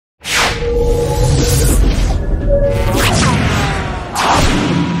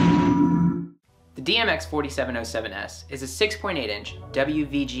The DMX4707S is a 6.8-inch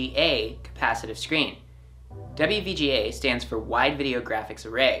WVGA capacitive screen. WVGA stands for Wide Video Graphics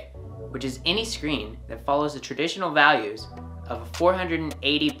Array, which is any screen that follows the traditional values of a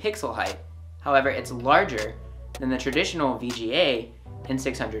 480 pixel height. However, it's larger than the traditional VGA in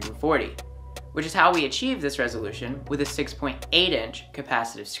 640, which is how we achieve this resolution with a 6.8-inch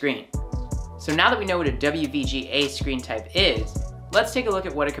capacitive screen. So now that we know what a WVGA screen type is, let's take a look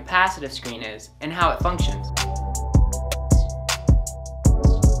at what a capacitive screen is and how it functions.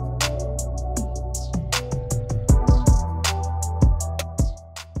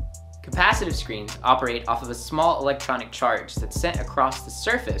 Capacitive screens operate off of a small electronic charge that's sent across the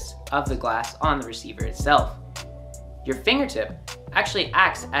surface of the glass on the receiver itself. Your fingertip actually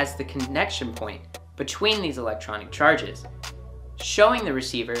acts as the connection point between these electronic charges, showing the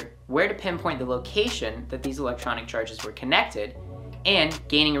receiver where to pinpoint the location that these electronic charges were connected and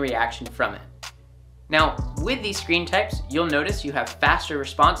gaining a reaction from it. Now, with these screen types, you'll notice you have faster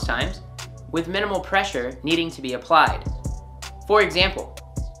response times with minimal pressure needing to be applied. For example,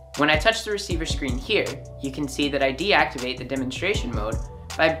 when I touch the receiver screen here, you can see that I deactivate the demonstration mode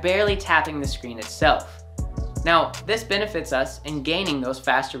by barely tapping the screen itself. Now, this benefits us in gaining those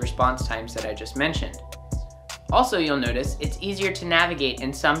faster response times that I just mentioned. Also, you'll notice it's easier to navigate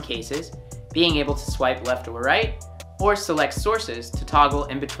in some cases, being able to swipe left or right, or select sources to toggle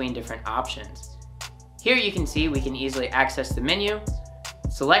in between different options. Here you can see we can easily access the menu,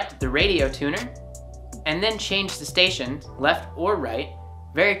 select the radio tuner, and then change the station left or right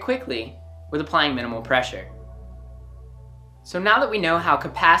very quickly with applying minimal pressure. So now that we know how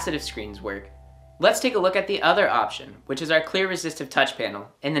capacitive screens work, let's take a look at the other option, which is our clear resistive touch panel,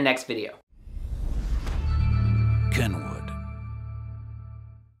 in the next video. KENWOOD.